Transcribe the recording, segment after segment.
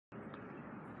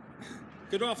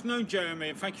Good afternoon, Jeremy,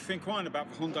 and thank you for inquiring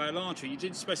about the Hyundai Elantra. You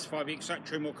didn't specify the exact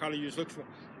trim or colour you was looking for,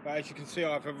 but as you can see,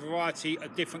 I have a variety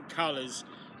of different colours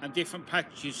and different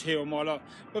packages here on my lot.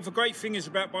 But the great thing is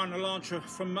about buying an Elantra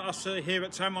from us here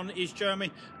at Tameron is,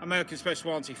 Jeremy, American Special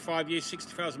Warranty, 5 years,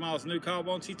 60,000 miles, new car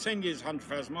warranty, 10 years,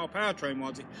 100,000 mile powertrain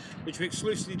warranty, which we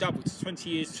exclusively double to 20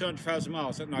 years, 200,000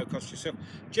 miles at no cost yourself.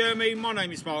 Jeremy, my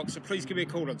name is Mark, so please give me a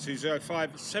call on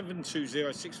 205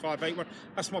 720 6581.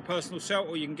 That's my personal cell,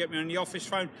 or you can get me on the office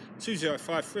phone,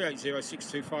 205 380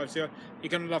 6250. You're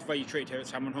going to love the way you treat here at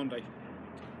Tameron Hyundai.